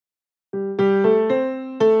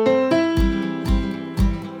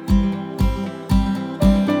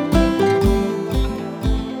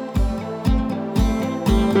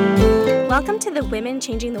to the Women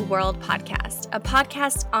Changing the World podcast, a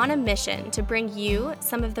podcast on a mission to bring you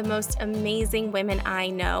some of the most amazing women I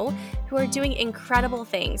know who are doing incredible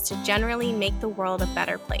things to generally make the world a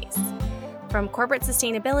better place. From corporate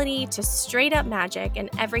sustainability to straight up magic and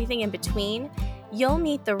everything in between, you'll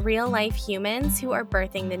meet the real life humans who are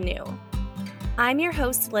birthing the new. I'm your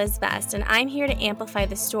host, Liz Best, and I'm here to amplify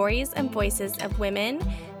the stories and voices of women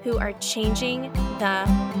who are changing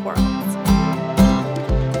the world.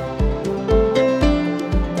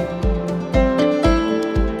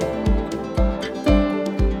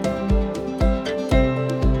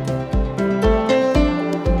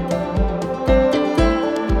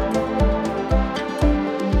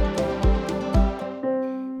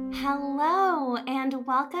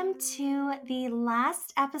 Welcome to the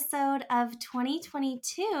last episode of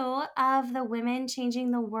 2022 of the Women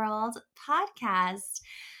Changing the World podcast.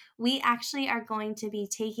 We actually are going to be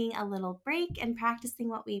taking a little break and practicing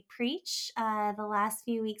what we preach the last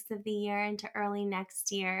few weeks of the year into early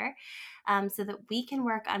next year so that we can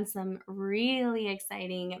work on some really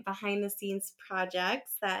exciting behind-the-scenes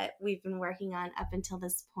projects that we've been working on up until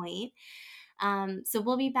this point. So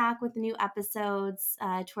we'll be back with new episodes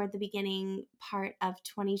toward the beginning part of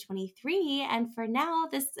 2023. And for now,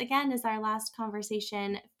 this again is our last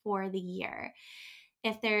conversation for the year.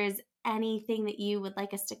 If there's anything that you would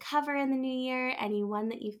like us to cover in the new year, anyone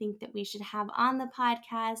that you think that we should have on the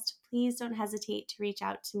podcast, please don't hesitate to reach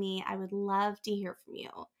out to me. I would love to hear from you.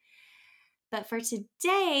 But for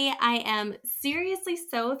today, I am seriously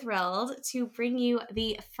so thrilled to bring you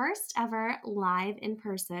the first ever live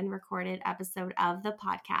in-person recorded episode of the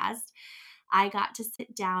podcast. I got to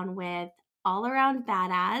sit down with all-around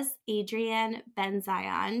badass Adrienne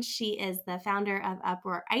Ben-Zion. She is the founder of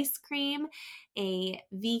Uproar Ice Cream, a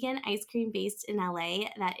vegan ice cream based in LA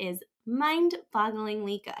that is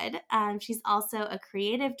mind-bogglingly good. She's also a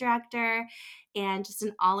creative director and just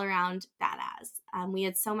an all-around badass. We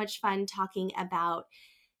had so much fun talking about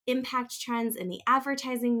impact trends in the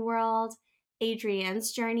advertising world,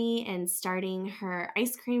 Adrienne's journey in starting her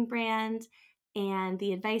ice cream brand, and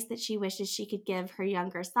the advice that she wishes she could give her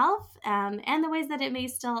younger self, and the ways that it may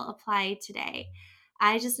still apply today.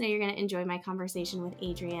 I just know you're going to enjoy my conversation with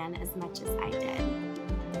Adrienne as much as I did.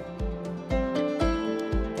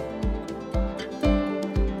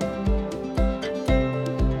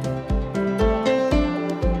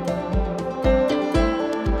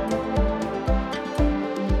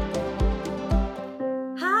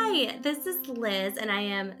 This is Liz, and I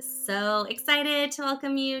am so excited to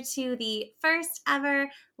welcome you to the first ever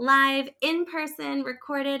live in-person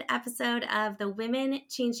recorded episode of the Women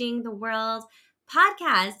Changing the World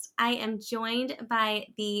podcast. I am joined by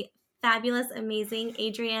the fabulous, amazing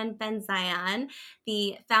Adrienne Ben-Zion,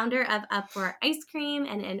 the founder of Uproar Ice Cream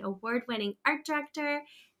and an award-winning art director.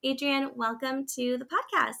 Adrienne, welcome to the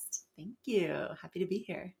podcast. Thank you. Happy to be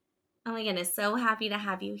here. Oh my goodness, so happy to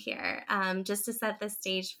have you here. Just to set the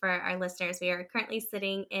stage for our listeners, we are currently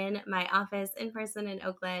sitting in my office in person in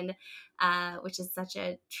Oakland, which is such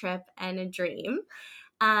a trip and a dream.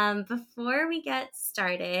 Before we get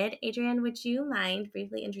started, Adrienne, would you mind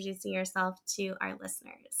briefly introducing yourself to our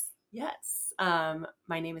listeners? Yes.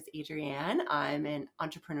 My name is Adrienne. I'm an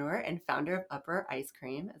entrepreneur and founder of Uproar Ice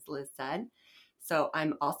Cream, as Liz said. So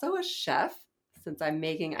I'm also a chef, since I'm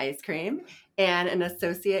making ice cream, and an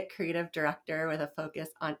associate creative director with a focus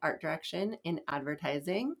on art direction in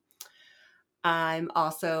advertising. I'm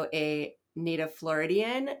also a native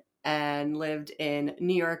Floridian and lived in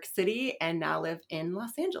New York City and now live in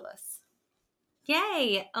Los Angeles.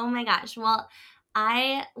 Yay! Oh my gosh. Well,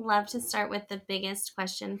 I love to start with the biggest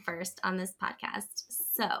question first on this podcast.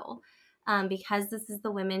 So, because this is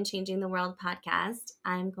the Women Changing the World podcast,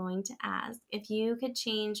 I'm going to ask, if you could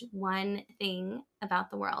change one thing about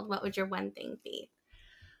the world, what would your one thing be?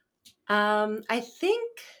 I think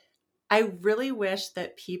I really wish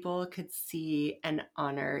that people could see and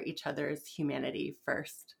honor each other's humanity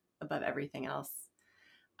first above everything else.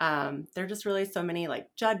 There are just really so many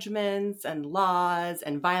judgments and laws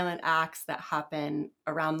and violent acts that happen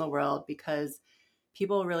around the world because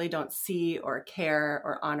people really don't see or care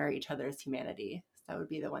or honor each other's humanity. So that would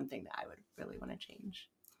be the one thing that I would really want to change.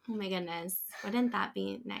 Oh my goodness. Wouldn't that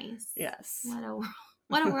be nice? Yes.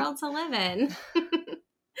 What a world to live in.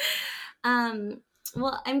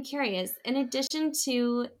 Well, I'm curious, in addition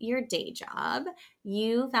to your day job,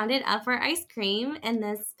 you founded Uproar Ice Cream in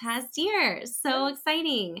this past year. So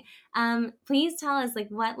exciting. Please tell us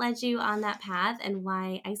what led you on that path and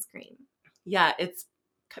why ice cream? Yeah, it's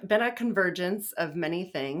been a convergence of many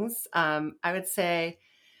things. I would say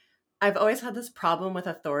I've always had this problem with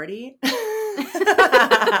authority.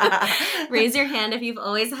 Raise your hand if you've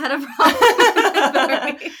always had a problem with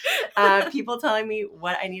People telling me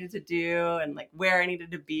what I needed to do and like where I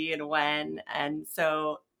needed to be and when. And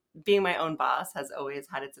so being my own boss has always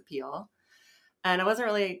had its appeal. And I wasn't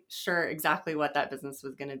really sure exactly what that business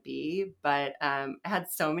was going to be, but I had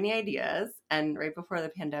so many ideas. And right before the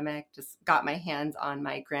pandemic, just got my hands on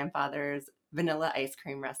my grandfather's vanilla ice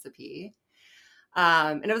cream recipe.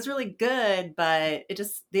 And it was really good, but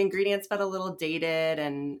the ingredients felt a little dated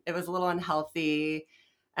and it was a little unhealthy.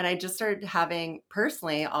 And I just started having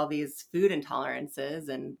personally all these food intolerances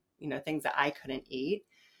and, things that I couldn't eat.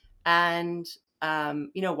 And,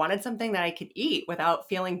 wanted something that I could eat without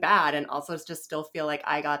feeling bad and also just still feel like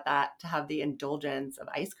I got that to have the indulgence of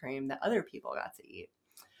ice cream that other people got to eat.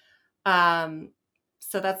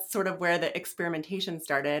 So that's sort of where the experimentation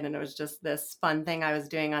started. And it was just this fun thing I was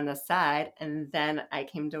doing on the side. And then I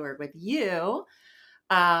came to work with you.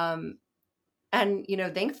 And,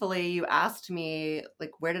 thankfully you asked me,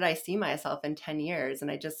 like, where did I see myself in 10 years? And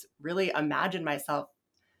I just really imagined myself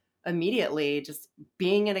immediately just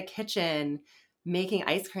being in a kitchen, making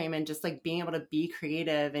ice cream and just like being able to be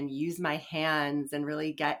creative and use my hands and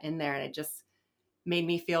really get in there. And it just made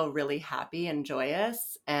me feel really happy and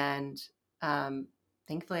joyous. And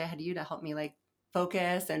thankfully I had you to help me like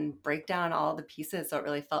focus and break down all the pieces so it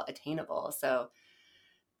really felt attainable. So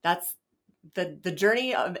that's the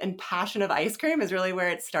journey of and passion of ice cream is really where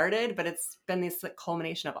it started, but it's been this like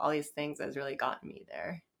culmination of all these things that has really gotten me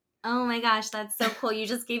there. Oh my gosh, that's so cool. You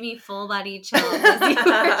just gave me full body chills as you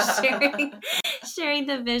were sharing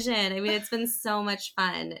the vision. I mean, it's been so much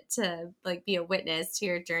fun to like be a witness to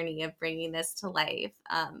your journey of bringing this to life.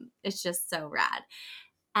 It's just so rad.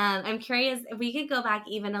 I'm curious if we could go back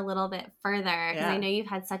even a little bit further, because I know you've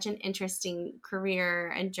had such an interesting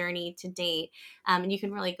career and journey to date. And you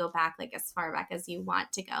can really go back like as far back as you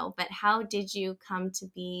want to go. But how did you come to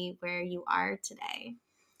be where you are today?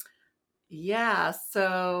 Yeah.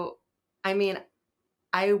 So, I mean,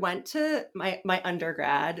 I went to my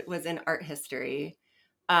undergrad was in art history.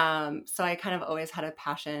 So I kind of always had a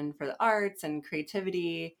passion for the arts and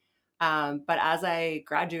creativity. But as I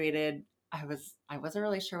graduated, I wasn't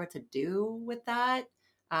really sure what to do with that.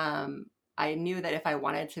 I knew that if I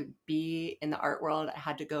wanted to be in the art world, I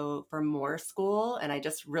had to go for more school. And I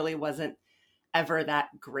just really wasn't ever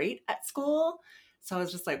that great at school. So I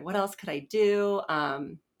was just like, what else could I do?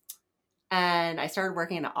 And I started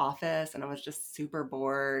working in an office and I was just super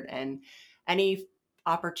bored. And any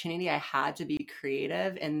opportunity I had to be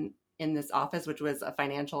creative in this office, which was a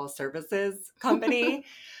financial services company,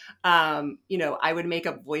 I would make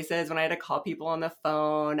up voices when I had to call people on the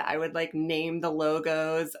phone. I would like name the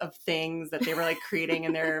logos of things that they were like creating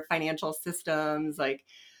in their financial systems. Like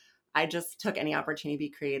I just took any opportunity to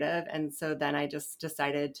be creative. And so then I just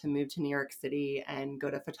decided to move to New York City and go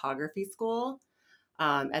to photography school.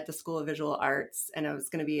 At the School of Visual Arts, and it was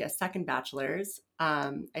going to be a second bachelor's.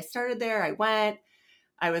 I started there.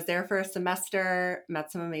 I was there for a semester,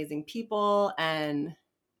 met some amazing people, and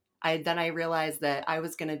I realized that I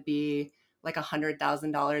was going to be like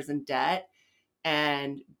 $100,000 in debt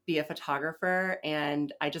and be a photographer,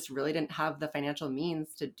 and I just really didn't have the financial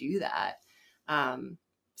means to do that.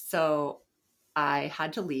 So I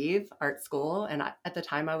had to leave art school, and at the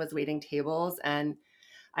time I was waiting tables, and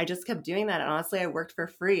I just kept doing that. And honestly, I worked for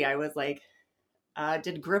free. I was like,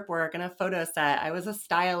 did grip work and a photo set. I was a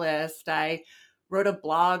stylist. I wrote a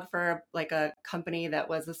blog for like a company that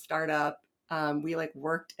was a startup. We like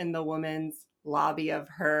worked in the woman's lobby of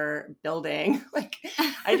her building. Like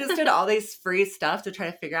I just did all these free stuff to try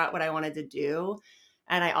to figure out what I wanted to do.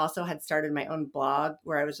 And I also had started my own blog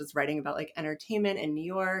where I was just writing about like entertainment in New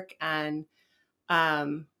York. And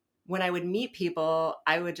when I would meet people,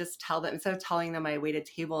 I would just tell them, instead of telling them I waited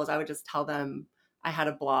tables, I would just tell them I had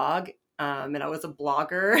a blog and I was a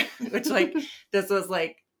blogger, which like this was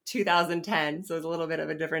like 2010. So it was a little bit of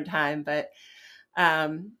a different time. But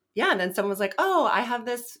yeah. And then someone was like, oh, I have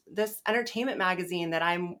this entertainment magazine that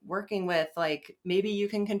I'm working with. Like maybe you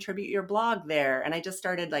can contribute your blog there. And I just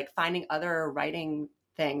started like finding other writing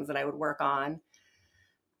things that I would work on.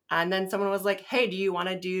 And then someone was like, hey, do you want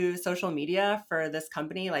to do social media for this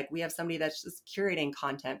company? Like we have somebody that's just curating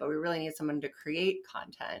content, but we really need someone to create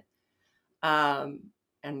content.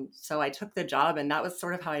 And so I took the job, and that was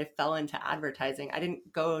sort of how I fell into advertising. I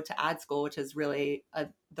didn't go to ad school, which is really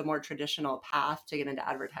the more traditional path to get into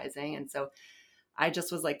advertising. And so I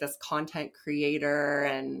just was like this content creator,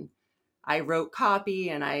 and I wrote copy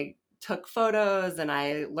and I took photos and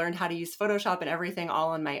I learned how to use Photoshop and everything all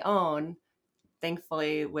on my own.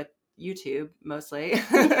 Thankfully with YouTube mostly.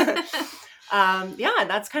 Yeah,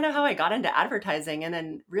 that's kind of how I got into advertising. And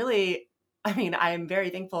then really, I mean, I am very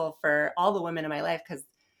thankful for all the women in my life because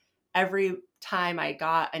every time I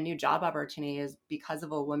got a new job opportunity is because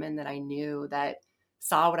of a woman that I knew that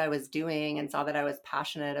saw what I was doing and saw that I was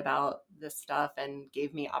passionate about this stuff and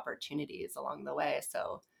gave me opportunities along the way.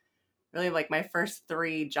 So really, like, my first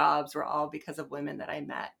 3 jobs were all because of women that I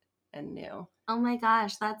met and knew. Oh my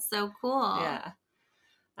gosh, that's so cool. Yeah.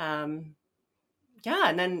 Yeah.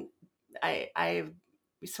 And then I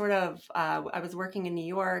sort of, I was working in New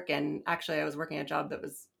York, and actually I was working a job that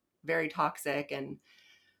was very toxic and,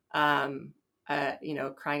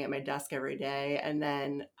 crying at my desk every day. And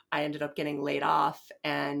then I ended up getting laid off,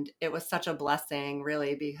 and it was such a blessing,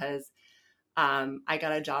 really, because I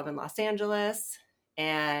got a job in Los Angeles,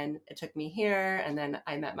 and it took me here. And then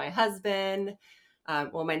I met my husband,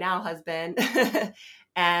 my now husband,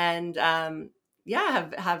 and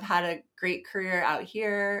have had a great career out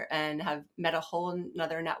here, and have met a whole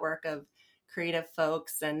another network of creative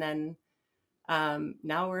folks. And then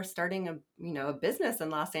now we're starting a business in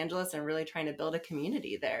Los Angeles and really trying to build a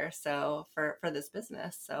community there. So for this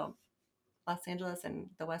business, so Los Angeles and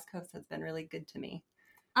the West Coast has been really good to me.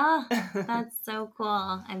 Oh, that's so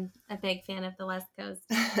cool. I'm a big fan of the West Coast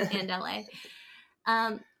and LA.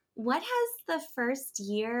 What has the first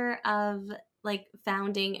year of like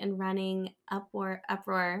founding and running Uproar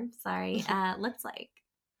looked like?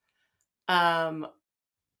 A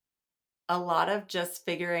lot of just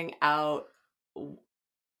figuring out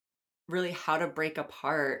really how to break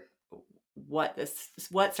apart what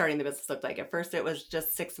starting the business looked like. At first, it was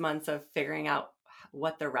just 6 months of figuring out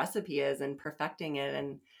what the recipe is and perfecting it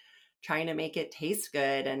and trying to make it taste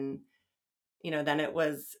good. And, then it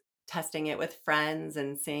was testing it with friends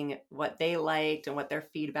and seeing what they liked and what their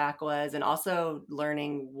feedback was, and also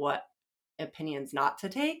learning what opinions not to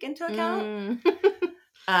take into account.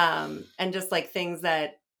 And just like things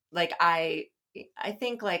that, like, I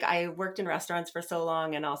think, like, I worked in restaurants for so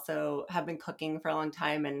long and also have been cooking for a long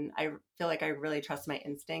time, and I feel like I really trust my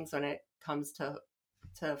instincts when it comes to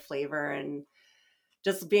flavor, and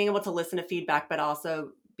just being able to listen to feedback, but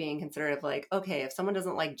also being considerate of, like, okay, if someone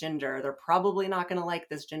doesn't like ginger, they're probably not going to like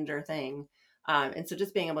this ginger thing. And so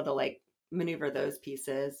just being able to, like, maneuver those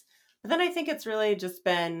pieces. But then I think it's really just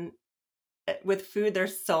been, with food,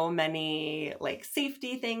 there's so many, like,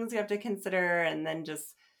 safety things you have to consider. And then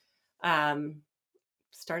just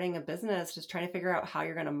starting a business, just trying to figure out how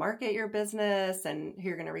you're going to market your business and who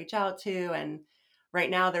you're going to reach out to. And right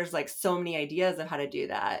now there's, like, so many ideas of how to do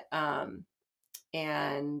that.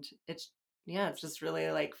 And it's just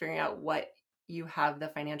really, like, figuring out what you have the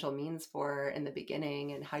financial means for in the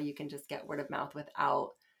beginning, and how you can just get word of mouth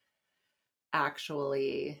without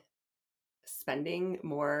actually spending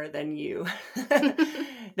more than you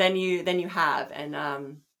than you have,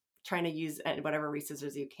 and trying to use whatever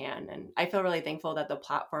resources you can. And I feel really thankful that the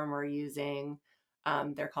platform we're using,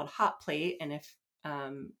 they're called Hot Plate, and if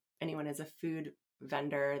anyone is a food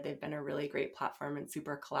vendor, they've been a really great platform and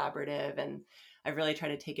super collaborative, and I've really tried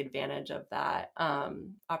to take advantage of that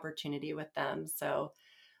opportunity with them. So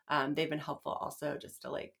they've been helpful also, just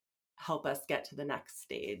to, like, help us get to the next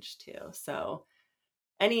stage too. So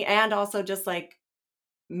and also just, like,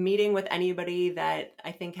 meeting with anybody that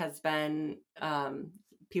I think has been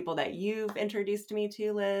people that you've introduced me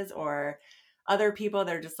to, Liz, or other people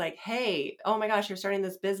that are just like, hey, oh my gosh, you're starting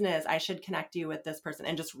this business, I should connect you with this person.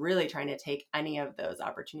 And just really trying to take any of those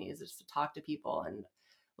opportunities just to talk to people and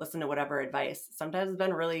listen to whatever advice. Sometimes it's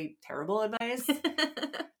been really terrible advice.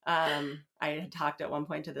 I had talked at one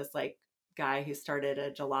point to this, like, guy who started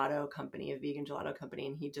a gelato company, a vegan gelato company,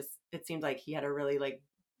 and it seemed like he had a really, like,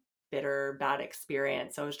 bitter, bad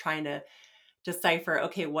experience. So I was trying to decipher,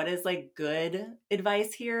 okay, what is, like, good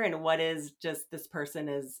advice here, and what is just this person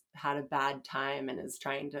has had a bad time and is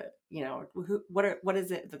trying to, what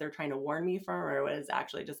is it that they're trying to warn me from, or what has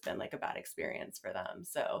actually just been, like, a bad experience for them.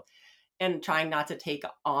 So, and trying not to take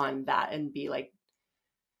on that and be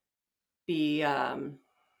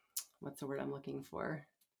what's the word I'm looking for?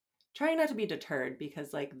 Trying not to be deterred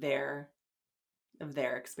because, like, their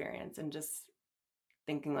experience, and just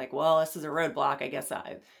thinking, like, well, this is a roadblock. I guess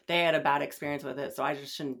they had a bad experience with it, so I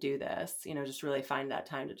just shouldn't do this. Just really find that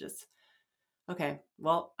time to just, okay,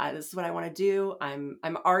 well, this is what I want to do. I'm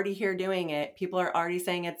already here doing it. People are already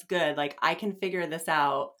saying it's good. Like, I can figure this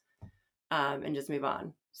out, and just move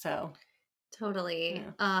on. So. Totally.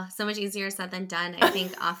 Yeah. So much easier said than done, I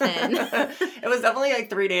think, often. It was definitely, like,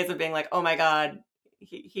 3 days of being like, oh my God,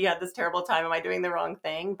 he had this terrible time. Am I doing the wrong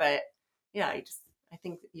thing? But yeah, I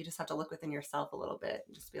think you just have to look within yourself a little bit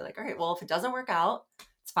and just be like, all right, well, if it doesn't work out,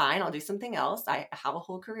 it's it's fine. I'll do something else. I have a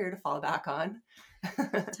whole career to fall back on.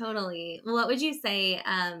 Totally. What would you say,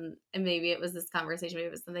 and maybe it was this conversation, maybe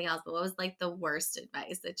it was something else, but what was like the worst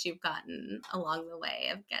advice that you've gotten along the way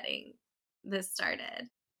of getting this started?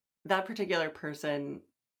 That particular person,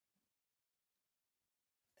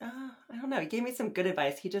 I don't know, he gave me some good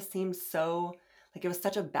advice. He just seemed so, like it was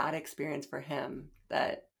such a bad experience for him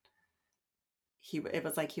that it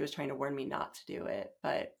was like he was trying to warn me not to do it.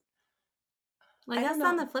 But Well, I I don't guess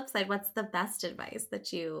on know. the flip side, what's the best advice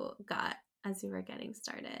that you got as you were getting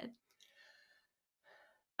started?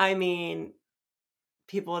 I mean,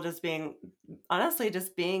 people just being, honestly,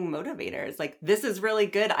 just being motivators. Like, this is really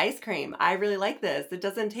good ice cream. I really like this. It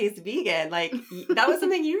doesn't taste vegan. Like, that was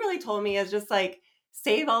something you really told me, is just like,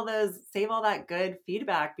 save all that good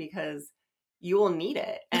feedback because you will need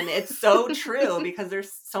it. And it's so true, because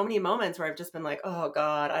there's so many moments where I've just been like, oh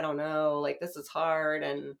God, I don't know. Like, this is hard.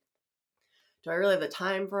 And do I really have the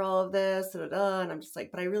time for all of this? Da, da, da. And I'm just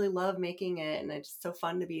like, but I really love making it. And it's just so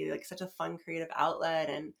fun to be like such a fun creative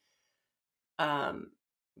outlet. And um,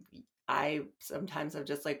 I sometimes have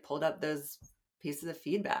just like pulled up those pieces of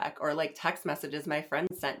feedback or like text messages my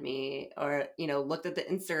friends sent me, or, looked at the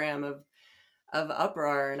Instagram of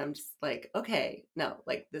Uproar, and I'm just like, okay, no,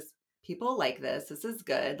 like this, people like this. This is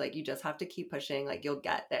good. Like, you just have to keep pushing, like you'll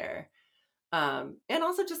get there. And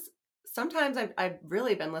also just sometimes I've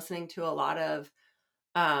really been listening to a lot of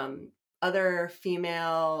um, other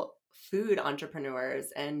female food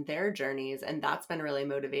entrepreneurs and their journeys. And that's been really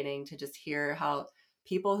motivating to just hear how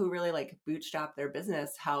people who really like bootstrap their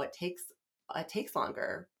business, how it takes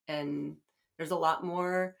longer. And there's a lot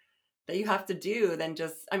more that you have to do than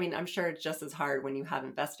just, I mean, I'm sure it's just as hard when you have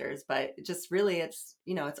investors, but it just really, it's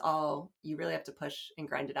all, you really have to push and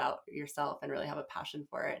grind it out yourself and really have a passion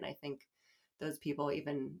for it. And I think those people,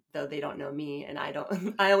 even though they don't know me and I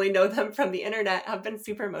don't, I only know them from the internet, have been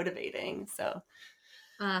super motivating. So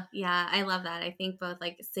Yeah, I love that. I think both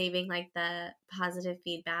like saving like the positive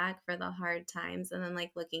feedback for the hard times and then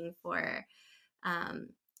like looking for, um,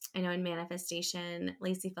 I know in manifestation,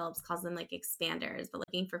 Lacey Phillips calls them like expanders, but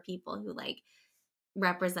looking for people who like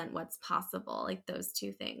represent what's possible. Like those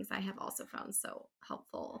two things I have also found so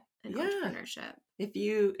helpful in yeah, entrepreneurship. if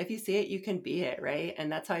you see it, you can be it, right?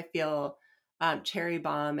 And that's how I feel. Cherry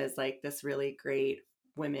Bomb is like this really great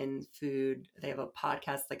women food. They have a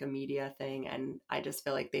podcast, like a media thing, and I just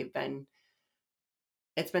feel like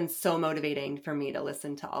it's been so motivating for me to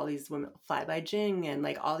listen to all these women, Fly by Jing, and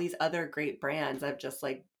like all these other great brands. I've just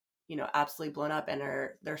like, absolutely blown up, and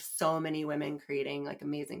there's so many women creating like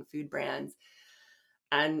amazing food brands,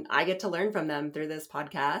 and I get to learn from them through this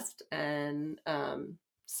podcast. And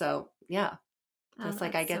so yeah, Oh, just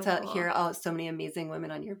like I that's get so to hear cool. so many amazing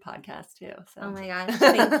women on your podcast too. Oh So my gosh,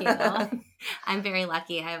 thank you. I'm very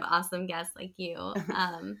lucky. I have awesome guests like you.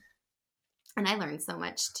 And I learned so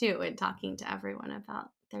much too in talking to everyone about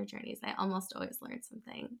their journeys. I almost always learn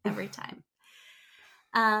something every time.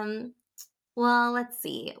 Um, well, let's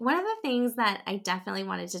see. One of the things that I definitely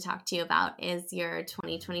wanted to talk to you about is your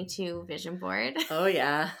 2022 vision board. Oh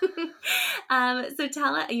yeah. So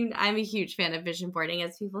tell us, I'm a huge fan of vision boarding,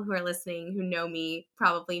 as people who are listening who know me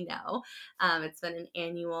probably know. It's been an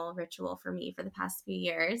annual ritual for me for the past few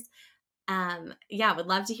years. Yeah, would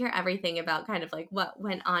love to hear everything about kind of like what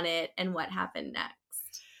went on it and what happened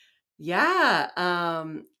next. Yeah.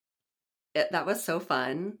 That was so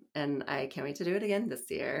fun, and I can't wait to do it again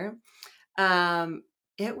this year.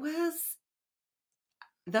 It was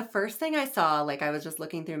the first thing I saw, like I was just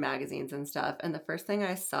looking through magazines and stuff, and the first thing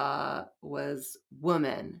I saw was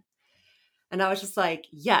woman. And I was just like,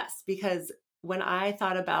 yes, because when I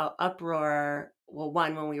thought about Uproar, well,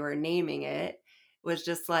 one, when we were naming it, was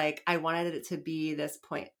just like, I wanted it to be this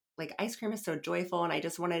point, like ice cream is so joyful. And I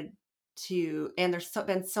just wanted and there's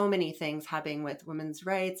been so many things happening with women's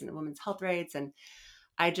rights and women's health rights. And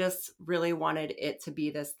I just really wanted it to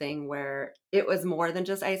be this thing where it was more than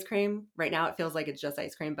just ice cream. Right now, it feels like it's just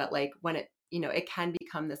ice cream, but like when it can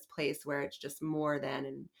become this place where it's just more than.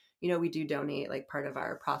 And, we do donate like part of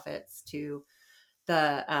our profits to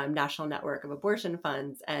the National Network of Abortion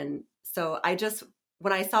Funds. And so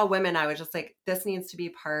when I saw women, I was just like, this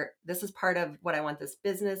is part of what I want this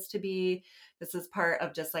business to be. This is part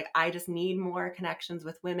of just like, I just need more connections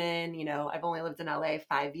with women. I've only lived in LA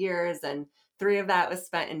 5 years, and 3 of that was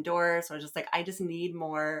spent indoors. So I was just like, I just need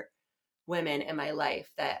more women in my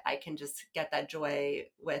life that I can just get that joy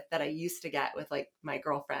with, that I used to get with like my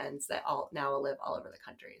girlfriends that all now live all over the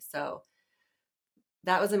country. So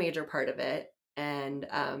that was a major part of it. And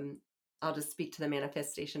I'll just speak to the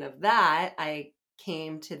manifestation of that. I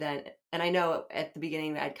came to then, and I know at the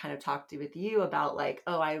beginning I'd kind of talked with you about like,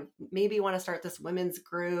 oh, I maybe want to start this women's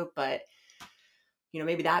group, but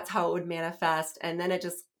maybe that's how it would manifest. And then it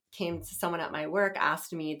just came to someone at my work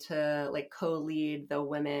asked me to like co-lead the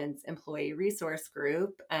women's employee resource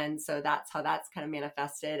group. And so that's how that's kind of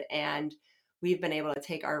manifested. And we've been able to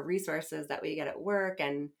take our resources that we get at work,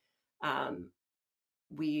 and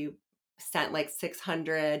we sent like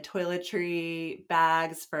 600 toiletry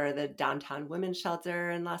bags for the downtown women's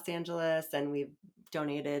shelter in Los Angeles. And we've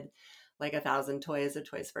donated like 1,000 toys of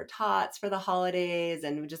Toys for Tots for the holidays.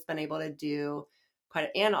 And we've just been able to do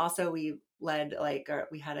and also we led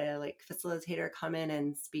we had a like facilitator come in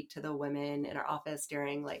and speak to the women in our office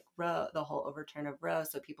during like Roe, the whole overturn of Roe.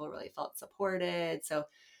 So people really felt supported. So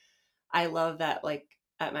I love that like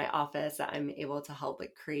at my office that I'm able to help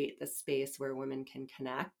like create this space where women can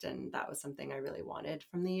connect. And that was something I really wanted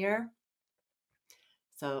from the year.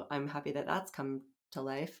 So I'm happy that that's come to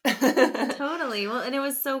life. Totally. Well, and it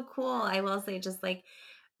was so cool. I will say, just like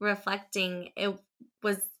reflecting, it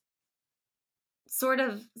was sort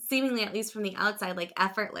of seemingly, at least from the outside, like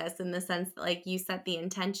effortless in the sense that like you set the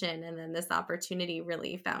intention and then this opportunity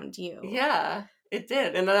really found you. Yeah, it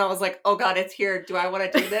did. And then I was like, oh God, it's here. Do I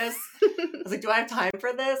want to do this? I was like, do I have time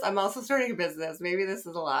for this? I'm also starting a business. Maybe this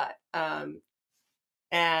is a lot.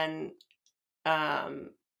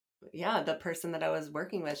 Yeah, the person that I was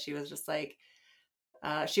working with, she was just like,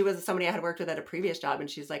 she was somebody I had worked with at a previous job. And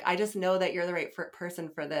she's like, I just know that you're the right person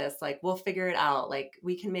for this. Like, we'll figure it out. Like,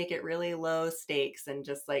 we can make it really low stakes and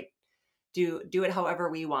just like do it however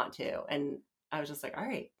we want to. And I was just like, all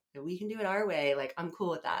right, we can do it our way. Like, I'm cool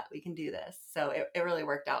with that. We can do this. So it really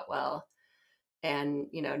worked out well. And,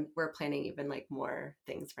 we're planning even like more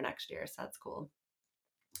things for next year. So that's cool.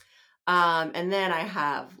 And then I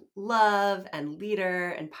have love and leader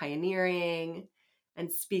and pioneering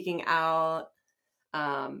and speaking out,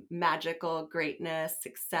 magical greatness,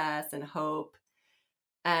 success, and hope.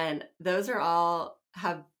 And those are all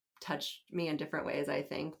have touched me in different ways, I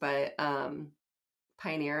think. But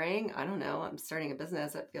pioneering, I don't know. I'm starting a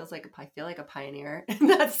business. It feels like I feel like a pioneer in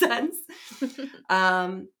that sense.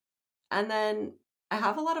 And then I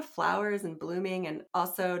have a lot of flowers and blooming, and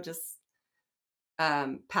also just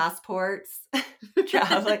passports.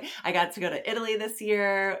 Traveling. I got to go to Italy this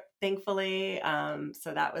year, thankfully.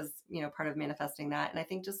 So that was, part of manifesting that. And I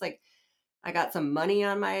think just like I got some money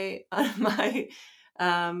on my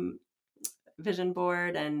vision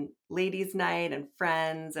board, and ladies' night, and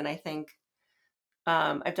friends. And I think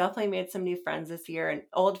I've definitely made some new friends this year, and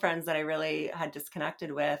old friends that I really had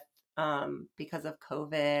disconnected with because of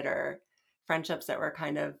COVID, or friendships that were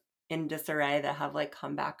kind of in disarray that have like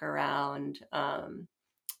come back around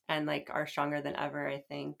and like are stronger than ever, I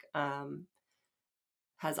think,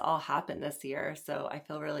 has all happened this year. So I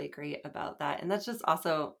feel really great about that. And that's just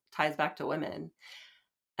also ties back to women.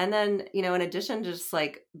 And then, in addition to just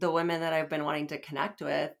like the women that I've been wanting to connect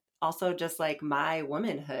with, also just like my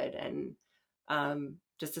womanhood, and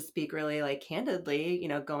just to speak really like candidly,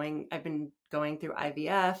 I've been going through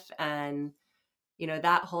IVF, and,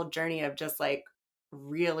 that whole journey of just like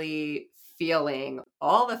really feeling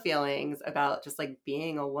all the feelings about just like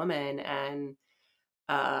being a woman, and,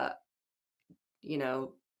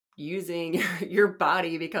 using your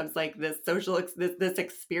body becomes like this this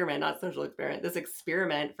experiment, not social experiment, this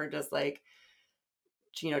experiment for just like,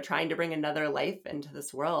 trying to bring another life into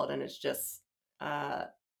this world. And it's just a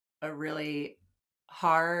really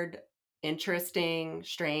hard, interesting,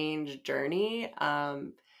 strange journey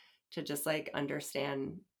to just like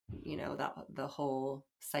understand, that the whole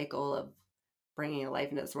cycle of bringing a life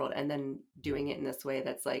into this world, and then doing it in this way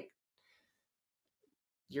that's like,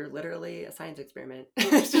 you're literally a science experiment.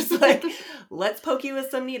 It's just like, let's poke you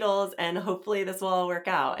with some needles and hopefully this will all work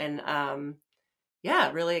out. And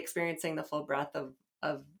really experiencing the full breadth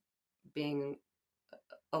of being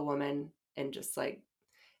a woman, and just like,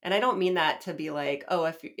 and I don't mean that to be like, oh,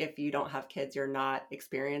 if you don't have kids, you're not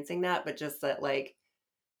experiencing that, but just that like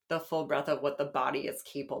the full breadth of what the body is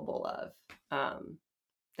capable of,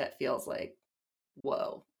 that feels like,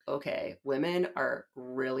 whoa, okay, women are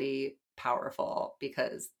really powerful,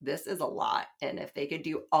 because this is a lot. And if they could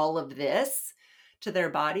do all of this to their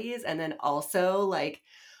bodies, and then also like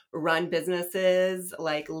run businesses,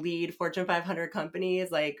 like lead Fortune 500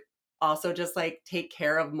 companies, like also just like take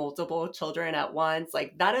care of multiple children at once,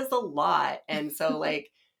 like that is a lot. And so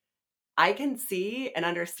like I can see and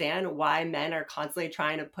understand why men are constantly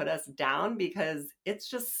trying to put us down, because it's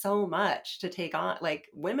just so much to take on. Like,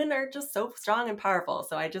 women are just so strong and powerful.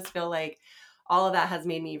 So I just feel like all of that has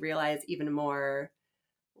made me realize even more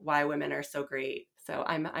why women are so great. So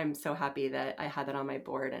I'm so happy that I had that on my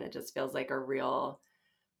board, and it just feels like a real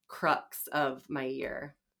crux of my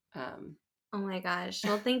year. Oh my gosh.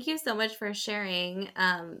 Well, thank you so much for sharing.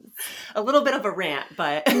 A little bit of a rant,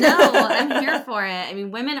 but No, I'm here for it. I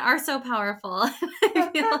mean, women are so powerful. I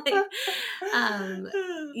feel like,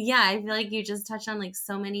 yeah, I feel like you just touched on like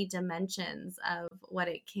so many dimensions of what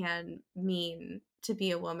it can mean to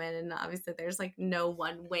be a woman. And obviously there's like no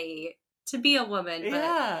one way to be a woman, but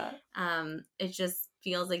Yeah. it just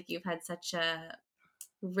feels like you've had such a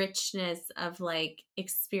richness of like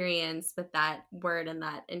experience with that word and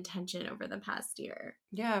that intention over the past year.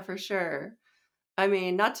 Yeah, for sure. I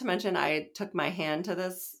mean, not to mention I took my hand to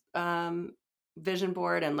this vision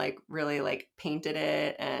board and like really like painted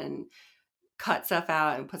it and cut stuff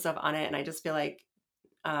out and put stuff on it. And I just feel like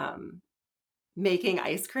um, making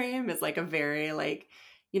ice cream is like a very like,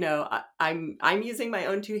 I'm using my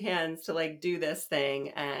own two hands to like do this thing.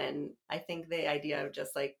 And I think the idea of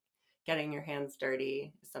just like getting your hands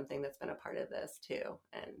dirty is something that's been a part of this too,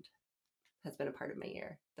 and has been a part of my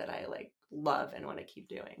year that I like love and want to keep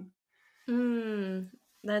doing.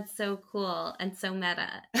 That's so cool and so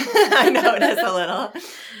meta. I know it is a little.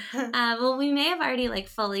 Well, we may have already like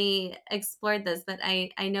fully explored this, but I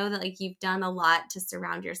know that like you've done a lot to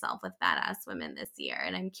surround yourself with badass women this year,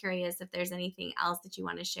 and I'm curious if there's anything else that you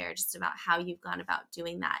want to share just about how you've gone about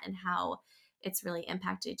doing that and how it's really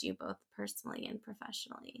impacted you both personally and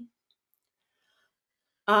professionally.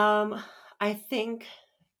 I think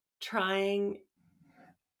trying.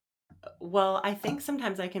 Well, I think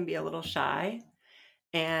sometimes I can be a little shy,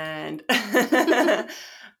 and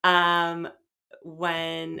um,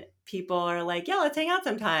 when people are like, "Yeah, let's hang out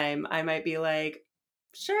sometime," I might be like,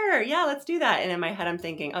 "Sure, yeah, let's do that." And in my head, I'm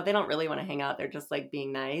thinking, "Oh, they don't really want to hang out. They're just like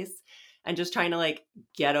being nice." And just trying to like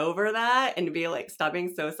get over that and be like stop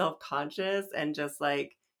being so self-conscious and just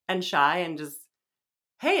like and shy and just,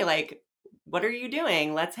 hey, like, what are you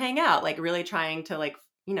doing? Let's hang out. Like really trying to like,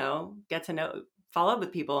 get to know, follow up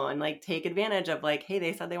with people and like take advantage of like, hey,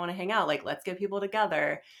 they said they want to hang out. Like, let's get people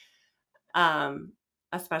together. Um,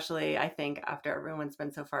 Especially I think after everyone's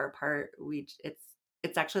been so far apart,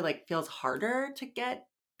 it's actually like feels harder to get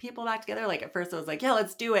people back together. Like at first it was like, yeah,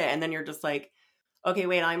 let's do it. And then you're just like, okay,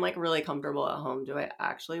 wait, I'm like really comfortable at home. Do I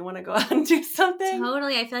actually want to go out and do something?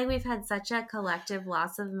 Totally. I feel like we've had such a collective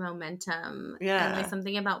loss of momentum. Yeah. And like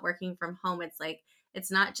something about working from home, it's like,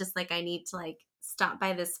 it's not just like I need to like stop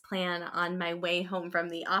by this plan on my way home from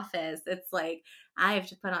the office. It's like I have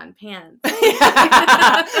to put on pants.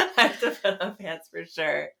 I have to put on pants for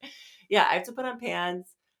sure. Yeah, I have to put on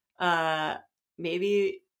pants.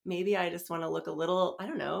 Maybe I just want to look a little, I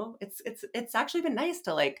don't know. It's actually been nice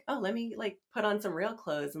to like, oh, let me like put on some real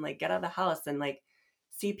clothes and like get out of the house and like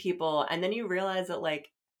see people. And then you realize that like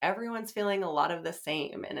everyone's feeling a lot of the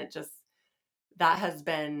same. And that has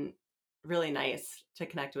been really nice to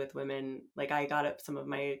connect with women. Like I got up some of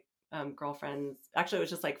my girlfriends, actually it was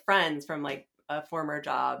just like friends from like a former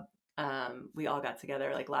job. We all got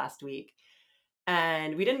together like last week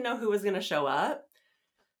and we didn't know who was going to show up.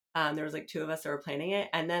 There was like two of us that were planning it.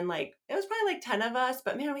 And then like, it was probably like 10 of us,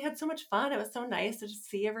 but man, we had so much fun. It was so nice to just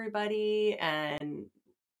see everybody. And,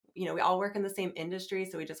 we all work in the same industry.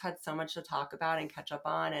 So we just had so much to talk about and catch up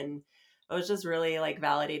on. And it was just really like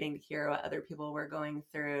validating to hear what other people were going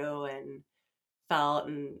through and felt.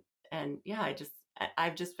 And yeah,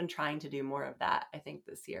 I've just been trying to do more of that, I think,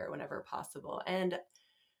 this year whenever possible. And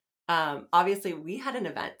obviously we had an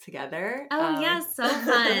event together. Oh yeah, so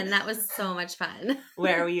fun. That was so much fun.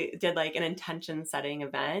 Where we did like an intention setting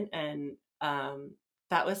event. And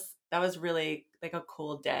that was really like a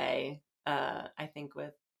cool day. I think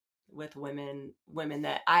with women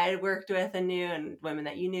that I had worked with and knew, and women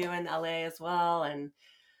that you knew in LA as well. And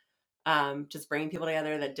just bringing people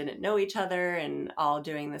together that didn't know each other and all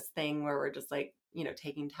doing this thing where we're just like,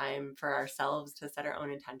 taking time for ourselves to set our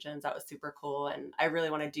own intentions. That was super cool. And I really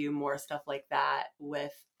want to do more stuff like that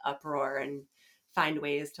with Uproar and find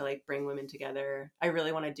ways to like bring women together. I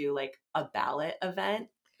really want to do like a ballot event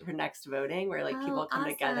for next voting where like people come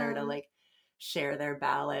together to like share their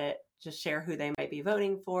ballot, just share who they might be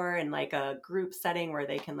voting for in like a group setting where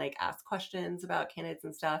they can like ask questions about candidates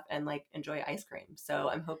and stuff and like enjoy ice cream. So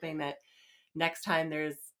I'm hoping that next time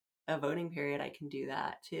there's a voting period, I can do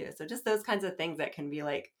that too. So just those kinds of things that can be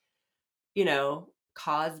like,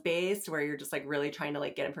 cause based where you're just like really trying to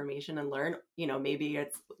like get information and learn, maybe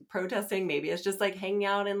it's protesting, maybe it's just like hanging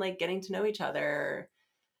out and like getting to know each other,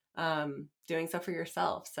 doing stuff for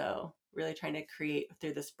yourself. So really trying to create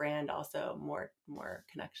through this brand also more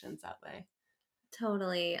connections that way.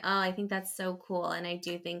 Totally. Oh, I think that's so cool. And I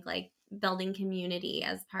do think like building community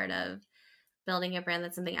as part of building a brand.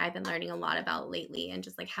 That's something I've been learning a lot about lately. And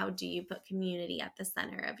just like, how do you put community at the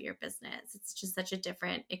center of your business? It's just such a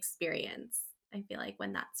different experience, I feel like,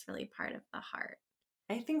 when that's really part of the heart.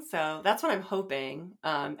 I think so. That's what I'm hoping.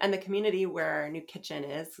 And the community where our new kitchen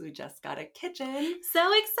is, we just got a kitchen.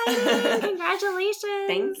 So exciting. Congratulations.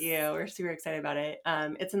 Thank you. We're super excited about it.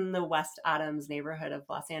 It's in the West Adams neighborhood of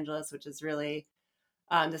Los Angeles, which is really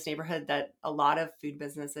this neighborhood that a lot of food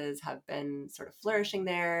businesses have been sort of flourishing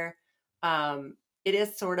there. It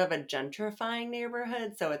is sort of a gentrifying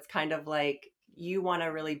neighborhood. So it's kind of like you want to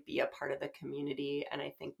really be a part of the community. And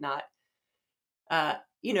I think not,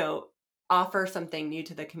 offer something new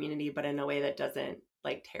to the community, but in a way that doesn't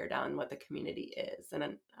like tear down what the community is.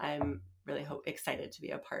 And I'm really excited to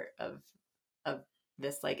be a part of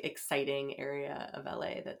this like exciting area of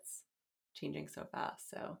LA that's changing so fast.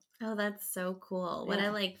 So that's so cool. What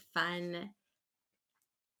a like fun,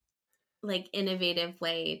 like innovative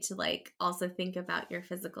way to like also think about your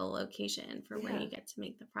physical location for where you get to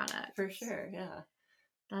make the product. For sure. Yeah.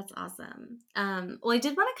 That's awesome. Well, I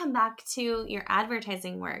did want to come back to your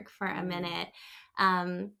advertising work for a minute.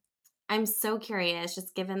 I'm so curious,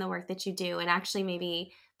 just given the work that you do, and actually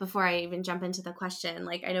maybe before I even jump into the question,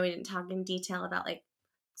 like I know we didn't talk in detail about like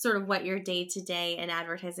sort of what your day-to-day in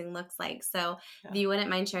advertising looks like. So if you wouldn't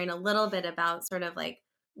mind sharing a little bit about sort of like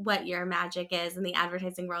what your magic is in the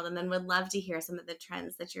advertising world, and then would love to hear some of the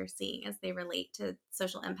trends that you're seeing as they relate to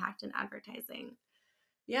social impact in advertising.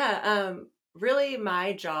 Yeah. Really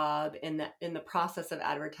my job in the process of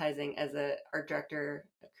advertising as a art director,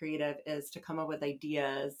 a creative, is to come up with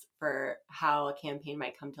ideas for how a campaign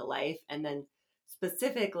might come to life. And then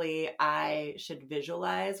specifically, I should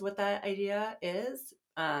visualize what that idea is.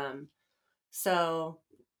 So,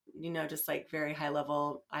 just like very high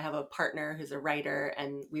level, I have a partner who's a writer,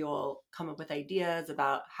 and we will come up with ideas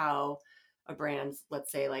about how a brand's,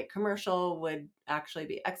 let's say, like commercial would actually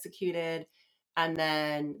be executed. And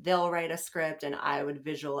then they'll write a script and I would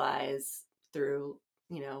visualize through,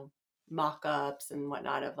 mock-ups and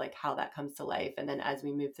whatnot of like how that comes to life. And then as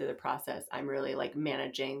we move through the process, I'm really like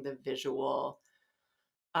managing the visual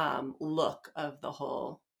look of the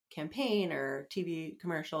whole campaign or TV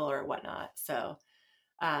commercial or whatnot. So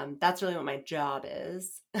that's really what my job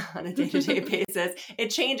is on a day-to-day basis. It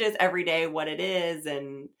changes every day what it is.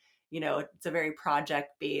 And, it's a very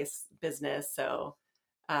project-based business. So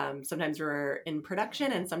sometimes we're in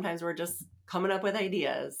production and sometimes we're just coming up with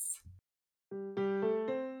ideas.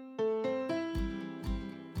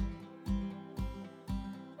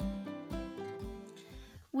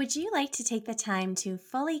 Would you like to take the time to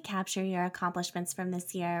fully capture your accomplishments from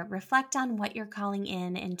this year, reflect on what you're calling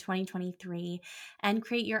in 2023, and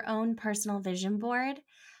create your own personal vision board?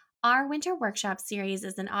 Our winter workshop series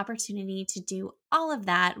is an opportunity to do all of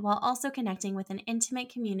that while also connecting with an intimate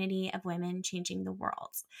community of women changing the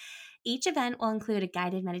world. Each event will include a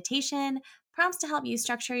guided meditation, prompts to help you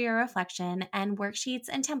structure your reflection, and worksheets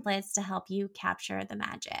and templates to help you capture the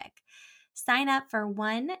magic. Sign up for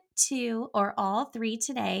 1, 2, or all 3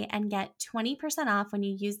 today and get 20% off when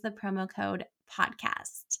you use the promo code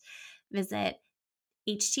podcast. Visit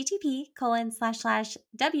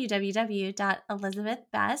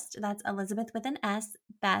http://www.elizabethbest, that's Elizabeth with an S,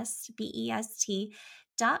 best,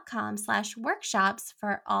 BEST.com/workshops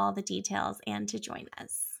for all the details and to join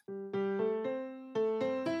us.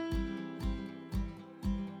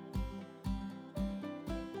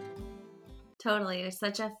 Totally. There's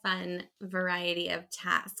such a fun variety of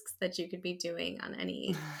tasks that you could be doing on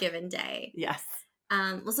any given day. Yes.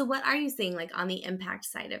 So what are you seeing like on the impact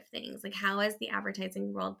side of things? Like how has the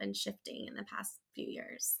advertising world been shifting in the past few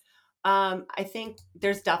years? I think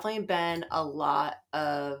there's definitely been a lot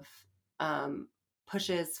of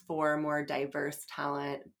pushes for more diverse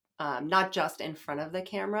talent, not just in front of the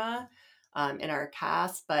camera in our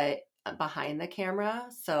cast, but behind the camera.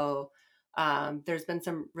 So there's been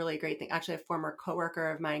some really great things. Actually, a former coworker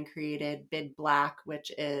of mine created Bid Black,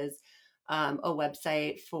 which is a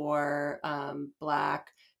website for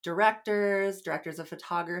Black directors of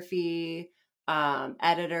photography,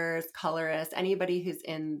 editors, colorists, anybody who's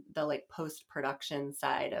in the like post-production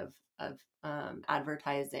side of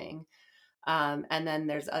advertising. And then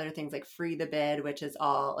there's other things like Free the Bid, which is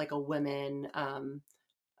all like a women,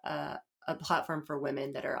 a platform for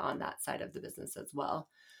women that are on that side of the business as well.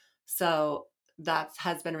 So that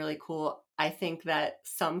has been really cool. I think that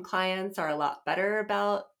some clients are a lot better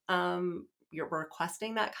about you're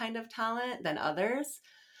requesting that kind of talent than others.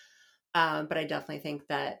 But I definitely think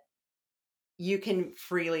that you can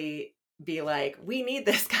freely be like, we need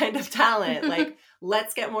this kind of talent. Like,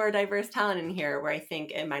 let's get more diverse talent in here, where I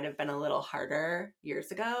think it might have been a little harder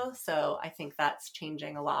years ago. So I think that's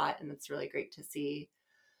changing a lot, and it's really great to see.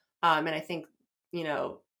 And I think, you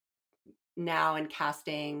know, now in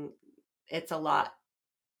casting, it's a lot,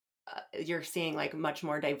 you're seeing like much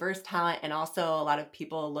more diverse talent, and also a lot of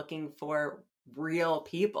people looking for real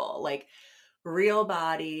people, like real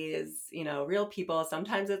bodies, you know, real people.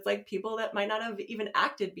 Sometimes it's like people that might not have even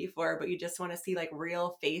acted before, but you just want to see like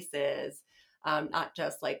real faces, not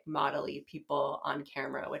just like modelly people on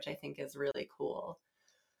camera, which I think is really cool.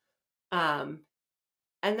 Um,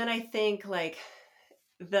 and then I think like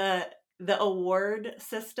the award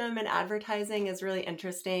system in advertising is really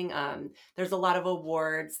interesting. There's a lot of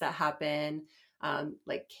awards that happen,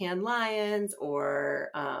 like Cannes Lions,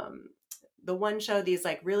 or the one show, these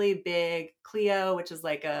like really big Clio, which is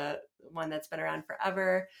like a one that's been around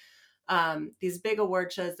forever. These big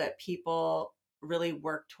award shows that people really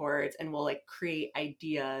work towards and will like create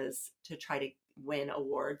ideas to try to win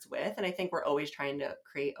awards with. And I think we're always trying to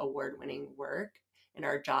create award-winning work in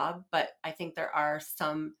our job, but I think there are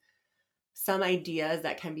some ideas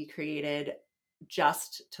that can be created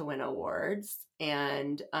just to win awards,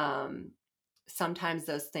 and sometimes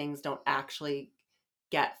those things don't actually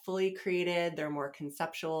get fully created. They're more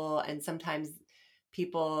conceptual, and sometimes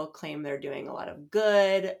people claim they're doing a lot of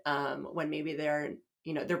good, when maybe they're,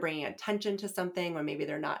 you know, they're bringing attention to something, when maybe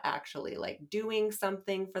they're not actually like doing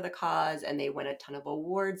something for the cause, and they win a ton of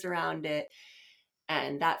awards around it.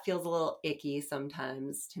 And that feels a little icky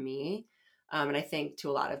sometimes to me, and I think to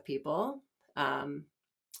a lot of people,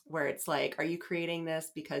 where it's like, are you creating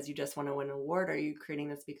this because you just want to win an award, or are you creating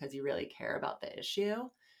this because you really care about the issue?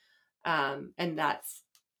 And that's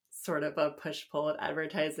sort of a push-pull at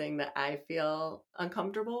advertising that I feel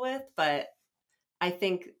uncomfortable with. But I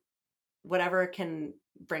think whatever can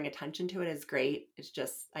bring attention to it is great. It's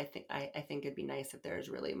just, I think it'd be nice if there's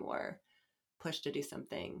really more push to do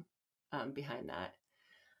something behind that.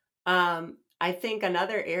 I think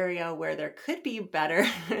another area where there could be better,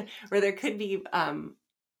 where there could be,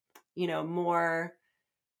 you know, more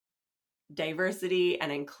diversity and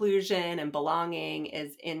inclusion and belonging,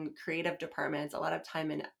 is in creative departments. A lot of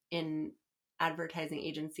time in advertising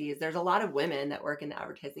agencies, there's a lot of women that work in the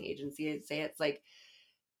advertising agency. I'd say it's like,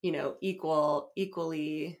 you know,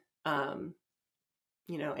 equally, you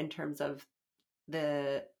know, in terms of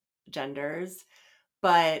the genders.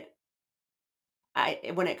 But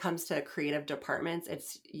when it comes to creative departments,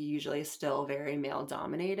 it's usually still very male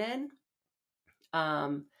dominated.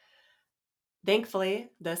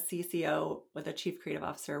 Thankfully, the CCO, with the chief creative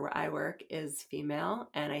officer where I work, is female,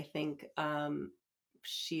 and I think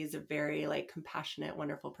she's a very like compassionate,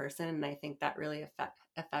 wonderful person, and I think that really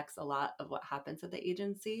affects a lot of what happens at the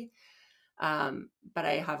agency. But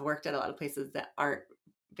I have worked at a lot of places that aren't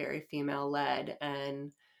very female led,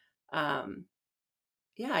 and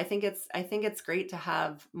yeah, I think it's great to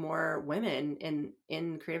have more women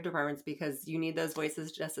in creative departments, because you need those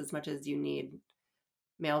voices just as much as you need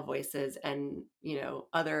male voices, and, you know,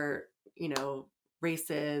 other, you know,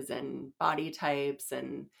 races and body types.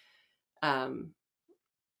 And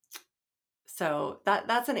so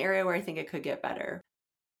that's an area where I think it could get better.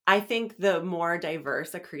 I think the more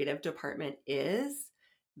diverse a creative department is,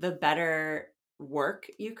 the better work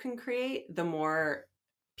you can create, the more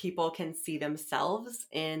people can see themselves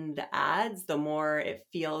in the ads, the more it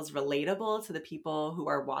feels relatable to the people who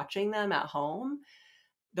are watching them at home,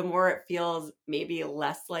 the more it feels maybe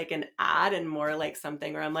less like an ad and more like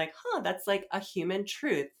something where I'm like, huh, that's like a human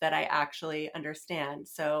truth that I actually understand.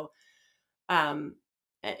 So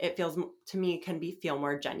it feels, to me, can feel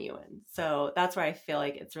more genuine. So that's why I feel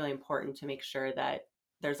like it's really important to make sure that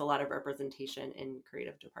there's a lot of representation in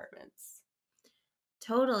creative departments.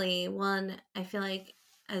 Totally. One, I feel like,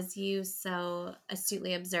 as you so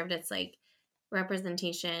astutely observed, it's like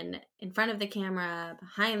representation in front of the camera,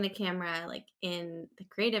 behind the camera, like in the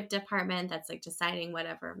creative department that's like deciding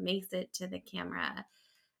whatever makes it to the camera.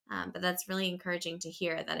 But that's really encouraging to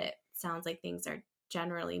hear that it sounds like things are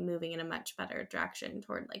generally moving in a much better direction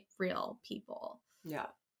toward like real people. Yeah.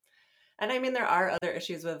 And I mean, there are other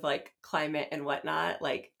issues with like climate and whatnot,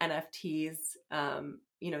 like NFTs.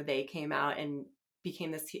 You know, they came out and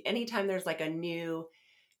became this, anytime there's like a new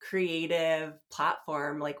creative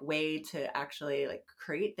platform, like way to actually like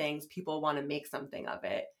create things, people want to make something of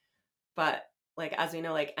it. But like, as we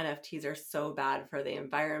know, like NFTs are so bad for the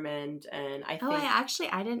environment. And I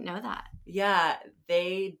think, I didn't know that. yeah,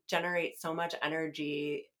 they generate so much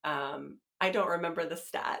energy. I don't remember the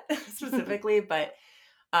stat specifically, but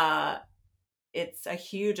it's a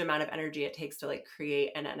huge amount of energy it takes to like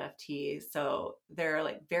create an NFT. So they're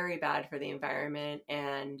like very bad for the environment.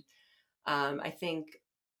 And I think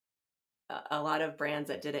a lot of brands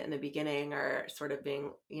that did it in the beginning are sort of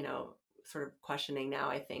being, sort of questioning now,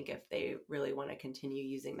 I think, if they really want to continue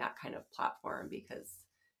using that kind of platform, because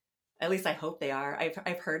at least I hope they are.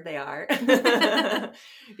 I've heard they are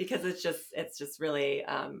because it's just really,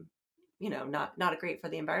 not great for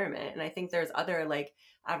the environment. And I think there's other like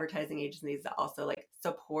advertising agencies that also like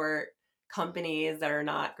support companies that are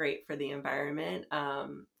not great for the environment.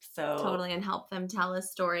 Totally, and help them tell a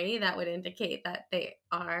story that would indicate that they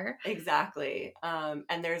are. Exactly.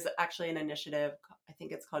 And there's actually an initiative, I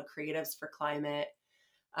think it's called Creatives for Climate,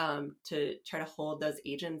 to try to hold those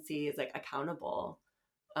agencies like accountable.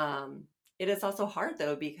 It is also hard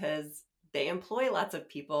though, because they employ lots of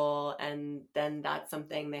people, and then that's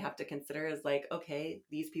something they have to consider is like, okay,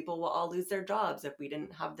 these people will all lose their jobs if we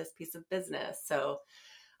didn't have this piece of business. So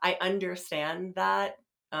I understand that.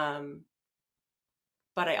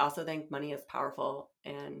 But I also think money is powerful,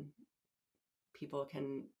 and people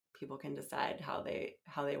can decide how they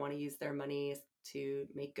want to use their money to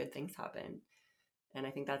make good things happen. And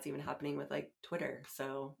I think that's even happening with like Twitter.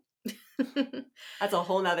 So that's a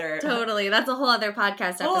whole nother Totally. That's a whole other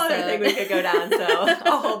podcast episode. Whole other thing we could go down. So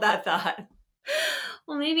I'll hold that thought.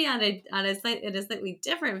 Well, maybe in a slightly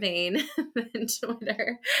different vein than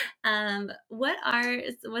Twitter.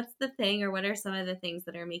 What's the thing, or what are some of the things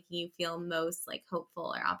that are making you feel most like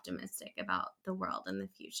hopeful or optimistic about the world in the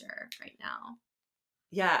future right now?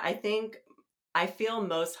 Yeah, I think I feel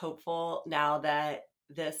most hopeful now that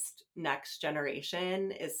this next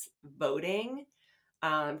generation is voting.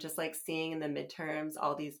 Just like seeing in the midterms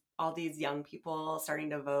all these young people starting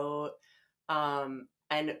to vote,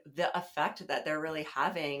 and the effect that they're really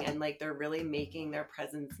having, and like they're really making their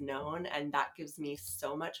presence known, and that gives me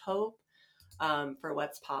so much hope for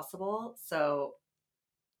what's possible. So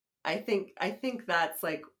I think that's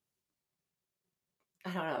like, I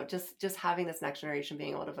don't know, just having this next generation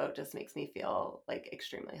being able to vote just makes me feel like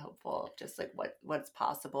extremely hopeful, just like what's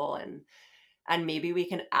possible, and maybe we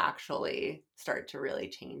can actually start to really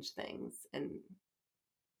change things and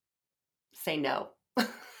say no.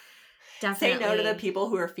 Definitely. Say no to the people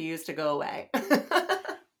who refuse to go away.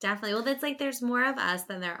 Definitely. Well, that's like there's more of us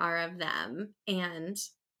than there are of them, and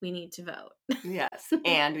we need to vote. Yes,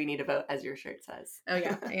 and we need to vote, as your shirt says. Oh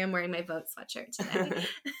yeah, I am wearing my vote sweatshirt today.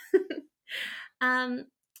 Well,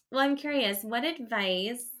 I'm curious, what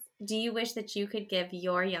advice do you wish that you could give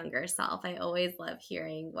your younger self? I always love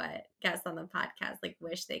hearing what guests on the podcast like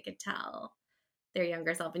wish they could tell their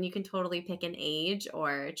younger self, and you can totally pick an age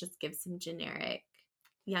or just give some generic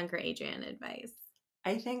younger Adrienne advice.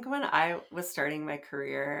 I think when I was starting my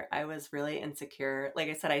career, I was really insecure. Like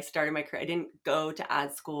I said, I started my career, I didn't go to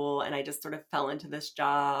ad school, and I just sort of fell into this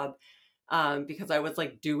job because I was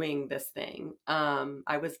like doing this thing.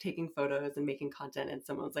 I was taking photos and making content, and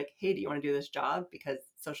someone was like, hey, do you want to do this job? Because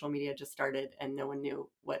social media just started and no one knew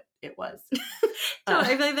what it was.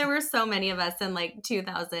 I feel like there were so many of us in like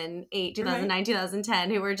 2008, 2009, right?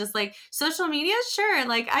 2010 who were just like, social media? Sure.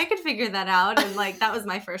 Like I could figure that out. And like, that was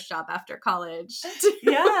my first job after college.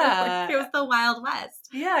 Yeah. Like, it was the Wild West.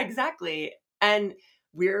 Yeah, exactly. And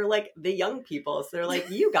we're like the young people. So they're like,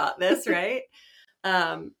 you got this, right?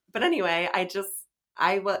 But anyway, I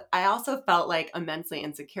also felt like immensely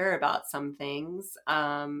insecure about some things.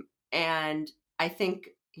 And I think,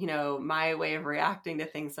 my way of reacting to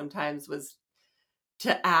things sometimes was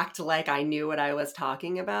to act like I knew what I was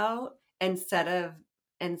talking about instead of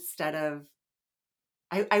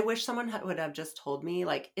I wish someone would have just told me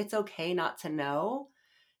like, it's okay not to know,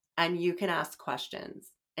 and you can ask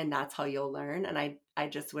questions, and that's how you'll learn. And I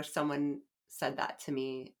just wish someone said that to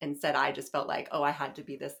me. Instead, I just felt like, oh, I had to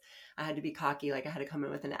be cocky. Like I had to come in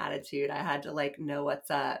with an attitude. I had to like know what's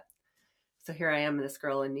up. So here I am, this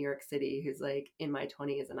girl in New York City who's like in my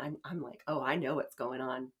 20s, and I'm like, oh, I know what's going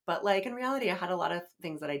on. But like in reality, I had a lot of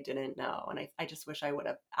things that I didn't know. And I just wish I would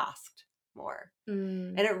have asked more.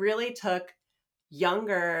 And it really took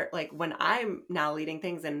younger, like when I'm now leading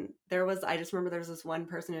things, and I just remember there was this one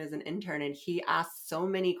person who was an intern, and he asked so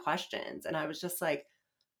many questions, and I was just like,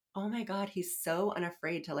 oh my God, he's so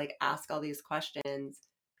unafraid to like ask all these questions.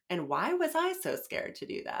 And why was I so scared to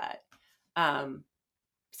do that?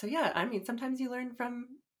 So yeah, I mean, sometimes you learn from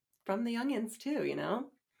the youngins too,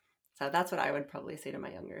 So that's what I would probably say to my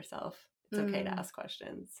younger self. It's okay to ask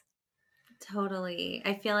questions. Totally.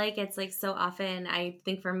 I feel like it's like so often, I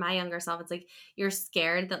think for my younger self, it's like you're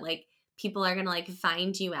scared that like people are going to like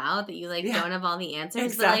find you out, that you like don't have all the answers.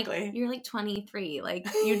 Exactly. But like you're like 23, like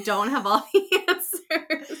you don't have all the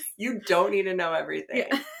answers. You don't need to know everything.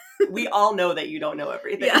 Yeah. We all know that you don't know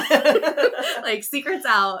everything. Yeah. Like, secrets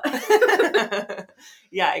out.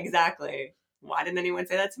 Yeah, exactly. Why didn't anyone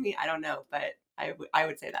say that to me? I don't know, but I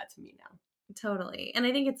would say that to me now. Totally. And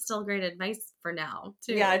I think it's still great advice for now,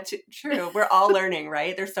 too. Yeah, true. We're all learning,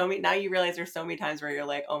 right? There's so many, now you realize there's so many times where you're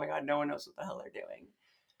like, oh my God, no one knows what the hell they're doing.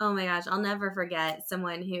 Oh my gosh, I'll never forget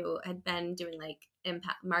someone who had been doing like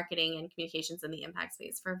impact marketing and communications in the impact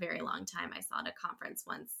space for a very long time. I saw at a conference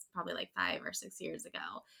once, probably like 5 or 6 years ago.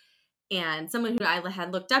 And someone who I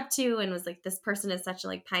had looked up to and was like, this person is such a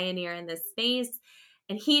like pioneer in this space.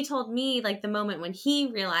 And he told me like the moment when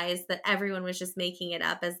he realized that everyone was just making it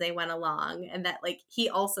up as they went along, and that like he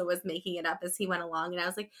also was making it up as he went along. And I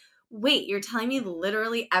was like, wait, you're telling me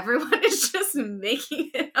literally everyone is just making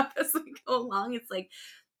it up as we go along? It's like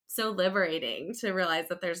so liberating to realize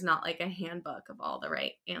that there's not like a handbook of all the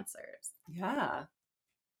right answers. Yeah,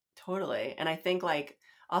 totally. And I think like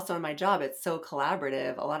also in my job, it's so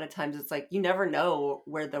collaborative. A lot of times it's like you never know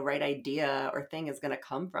where the right idea or thing is going to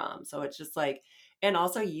come from. So it's just like, and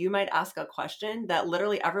also you might ask a question that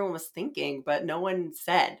literally everyone was thinking, but no one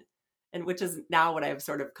said. And which is now what I've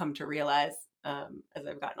sort of come to realize as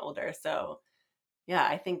I've gotten older. So yeah,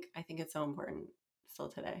 I think it's so important still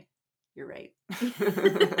today. You're right.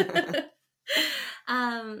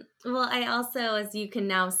 Well, I also, as you can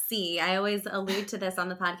now see, I always allude to this on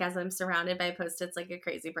the podcast. I'm surrounded by Post-its like a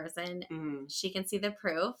crazy person. Mm. She can see the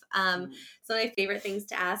proof. So my favorite things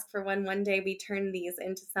to ask for when one day we turn these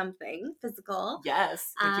into something physical.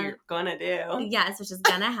 Yes, which you're gonna do. Yes, which is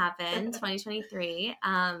gonna happen 2023.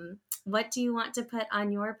 What do you want to put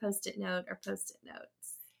on your Post-it note or Post-it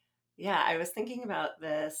notes? Yeah, I was thinking about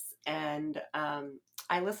this, and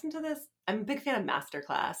I listened to this. I'm a big fan of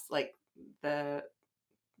Masterclass, like the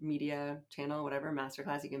media channel, whatever,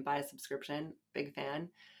 Masterclass. You can buy a subscription. Big fan.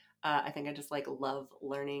 I think I just like love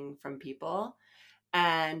learning from people.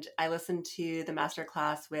 And I listened to the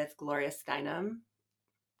Masterclass with Gloria Steinem,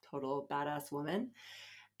 total badass woman.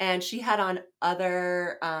 And she had on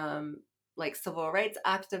other like civil rights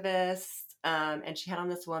activists. And she had on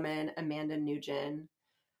this woman, Amanda Nugent.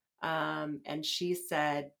 And she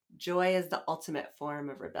said, joy is the ultimate form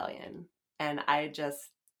of rebellion. And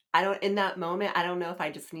in that moment, I don't know if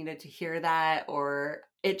I just needed to hear that or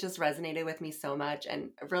it just resonated with me so much. And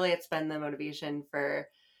really, it's been the motivation for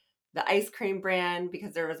the ice cream brand,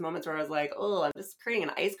 because there was moments where I was like, oh, I'm just creating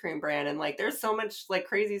an ice cream brand. And like, there's so much like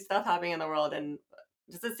crazy stuff happening in the world. And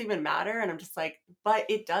does this even matter? And I'm just like, but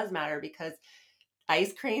it does matter because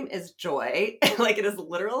ice cream is joy. Like it is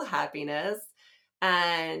literal happiness.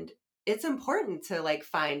 And it's important to like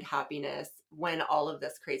find happiness when all of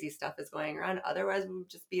this crazy stuff is going around. Otherwise we would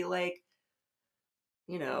just be like,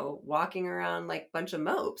 walking around like a bunch of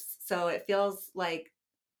mopes. So it feels like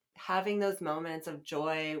having those moments of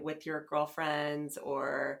joy with your girlfriends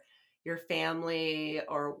or your family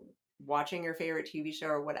or watching your favorite TV show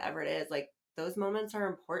or whatever it is, like those moments are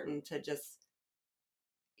important to just,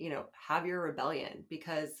 have your rebellion,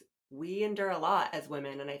 because we endure a lot as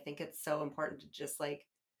women. And I think it's so important to just like,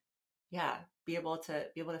 yeah, be able to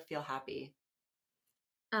feel happy.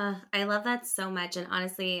 I love that so much. And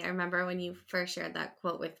honestly, I remember when you first shared that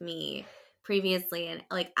quote with me previously, and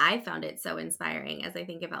like I found it so inspiring as I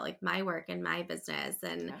think about like my work and my business.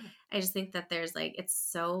 And Yeah. I just think that there's like, it's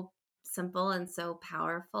so simple and so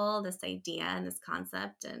powerful, this idea and this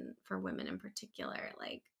concept, and for women in particular,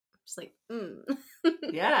 like just like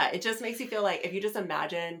Yeah, it just makes you feel like if you just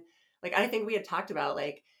imagine, like I think we had talked about,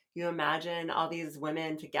 like you imagine all these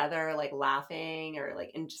women together, like laughing or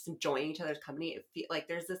like and just enjoying each other's company. Like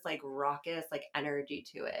there's this like raucous like energy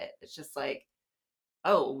to it. It's just like,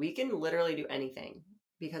 oh, we can literally do anything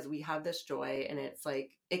because we have this joy, and it's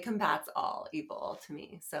like it combats all evil to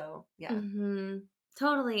me. So yeah. Mm-hmm.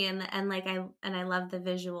 Totally. And like I love the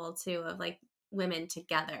visual too of like women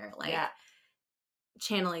together, like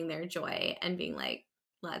channeling their joy and being like,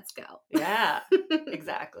 let's go. Yeah,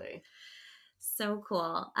 exactly. So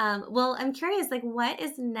cool. Well, I'm curious, like, what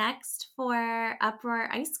is next for Uproar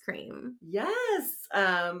Ice Cream? Yes.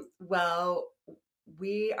 Well,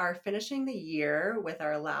 we are finishing the year with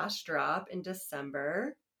our last drop in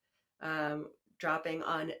December, dropping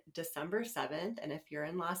on December 7th. And if you're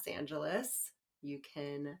in Los Angeles, you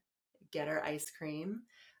can get our ice cream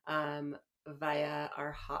via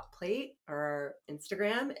our hot plate or our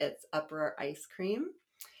Instagram. It's Uproar Ice Cream.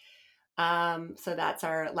 So that's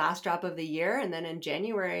our last drop of the year. And then in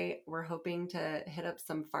January, we're hoping to hit up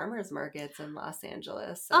some farmers markets in Los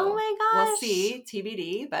Angeles. So oh my gosh. We'll see,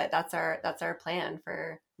 TBD, but that's our plan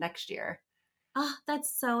for next year. Oh,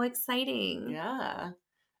 that's so exciting. Yeah.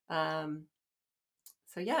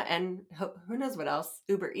 yeah, and who knows what else?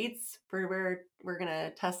 Uber Eats. We're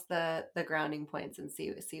gonna test the grounding points and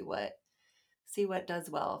see what does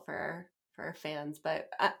well for our fans. But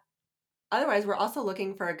otherwise, we're also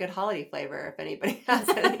looking for a good holiday flavor if anybody has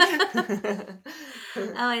any.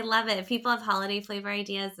 Oh, I love it. If people have holiday flavor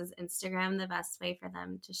ideas, is Instagram the best way for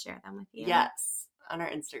them to share them with you? Yes, on our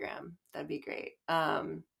Instagram. That'd be great.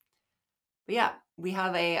 But yeah, we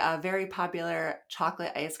have a very popular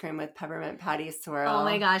chocolate ice cream with peppermint patty swirl. Oh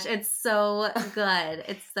my gosh, it's so good.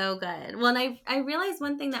 It's so good. Well, and I realized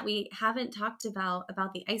one thing that we haven't talked about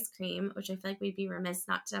the ice cream, which I feel like we'd be remiss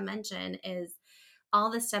not to mention, is all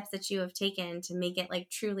the steps that you have taken to make it like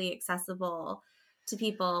truly accessible to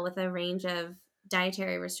people with a range of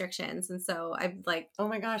dietary restrictions. And so I'm like, oh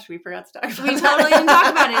my gosh, we forgot to talk about we totally didn't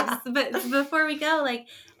talk about it. But before we go, like,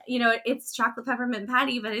 you know, it's chocolate peppermint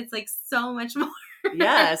patty, but it's like so much more.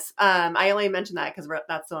 Yes. I only mentioned that because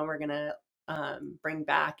that's the one we're going to bring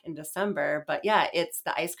back in December. But yeah,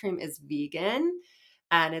 the ice cream is vegan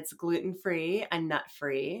and it's gluten-free and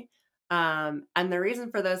nut-free. And the reason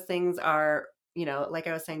for those things are, you know, like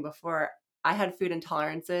I was saying before, I had food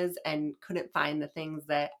intolerances and couldn't find the things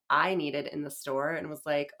that I needed in the store and was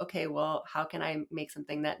like, okay, well, how can I make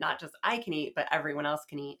something that not just I can eat, but everyone else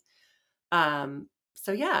can eat?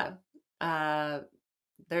 So yeah,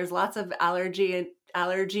 there's lots of allergy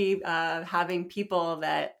having people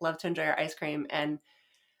that love to enjoy our ice cream and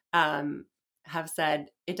have said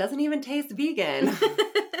it doesn't even taste vegan,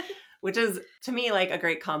 which is to me like a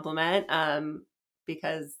great compliment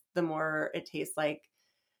because the more it tastes like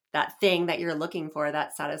that thing that you're looking for,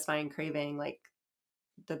 that satisfying craving, like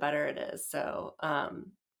the better it is. So,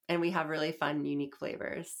 and we have really fun, unique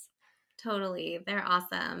flavors. Totally. They're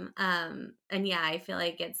awesome. And yeah, I feel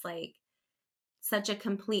like it's like such a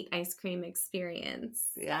complete ice cream experience.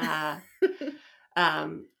 Yeah.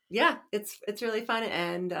 Yeah, it's really fun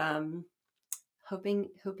and hoping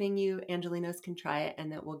you Angelinos can try it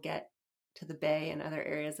and that we'll get to the Bay and other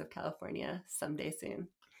areas of California someday soon.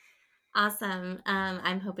 Awesome.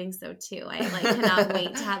 I'm hoping so too. I cannot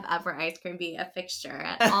wait to have Upper Ice Cream be a fixture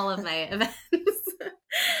at all of my events.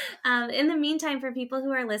 In the meantime, for people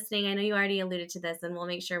who are listening, I know you already alluded to this, and we'll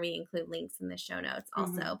make sure we include links in the show notes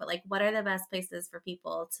also. Mm-hmm. But like, what are the best places for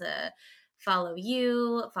people to follow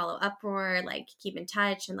you, follow Uproar, like keep in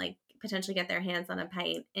touch, and like potentially get their hands on a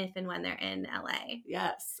pint if and when they're in LA?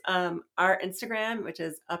 Yes. Our Instagram, which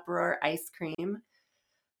is Uproar Ice Cream.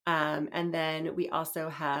 And then we also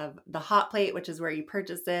have the Hot Plate, which is where you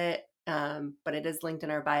purchase it. But it is linked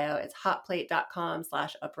in our bio. It's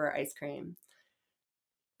hotplate.com/Uproar Ice Cream.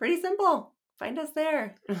 Pretty simple. Find us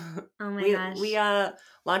there. Oh my gosh. We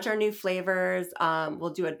launch our new flavors.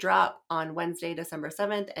 We'll do a drop on Wednesday, December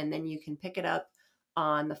 7th, and then you can pick it up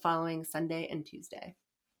on the following Sunday and Tuesday.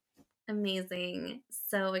 Amazing.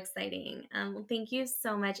 So exciting. Well, thank you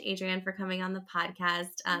so much, Adrienne, for coming on the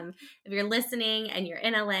podcast. If you're listening and you're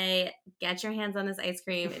in LA, get your hands on this ice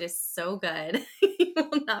cream. It is so good. You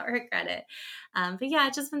will not regret it. But yeah,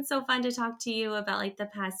 it's just been so fun to talk to you about like the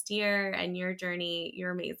past year and your journey.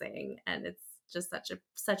 You're amazing. And it's just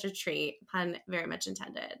such a treat, pun very much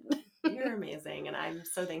intended. You're amazing. And I'm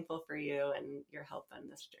so thankful for you and your help on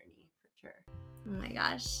this journey for sure. Oh my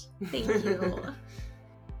gosh. Thank you.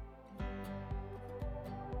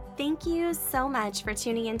 Thank you so much for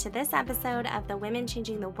tuning into this episode of the Women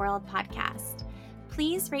Changing the World podcast.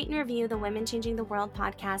 Please rate and review the Women Changing the World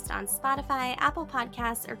podcast on Spotify, Apple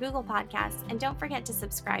Podcasts, or Google Podcasts, and don't forget to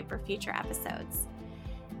subscribe for future episodes.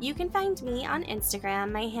 You can find me on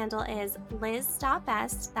Instagram. My handle is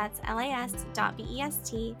liz.best, that's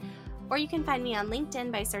lis.best, or you can find me on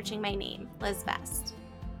LinkedIn by searching my name, Liz Best.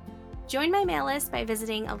 Join my mail list by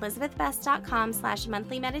visiting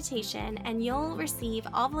elizabethbest.com/monthly meditation, and you'll receive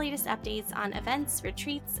all the latest updates on events,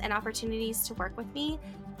 retreats, and opportunities to work with me,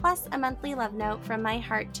 plus a monthly love note from my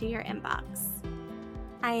heart to your inbox.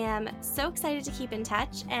 I am so excited to keep in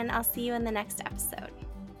touch, and I'll see you in the next episode.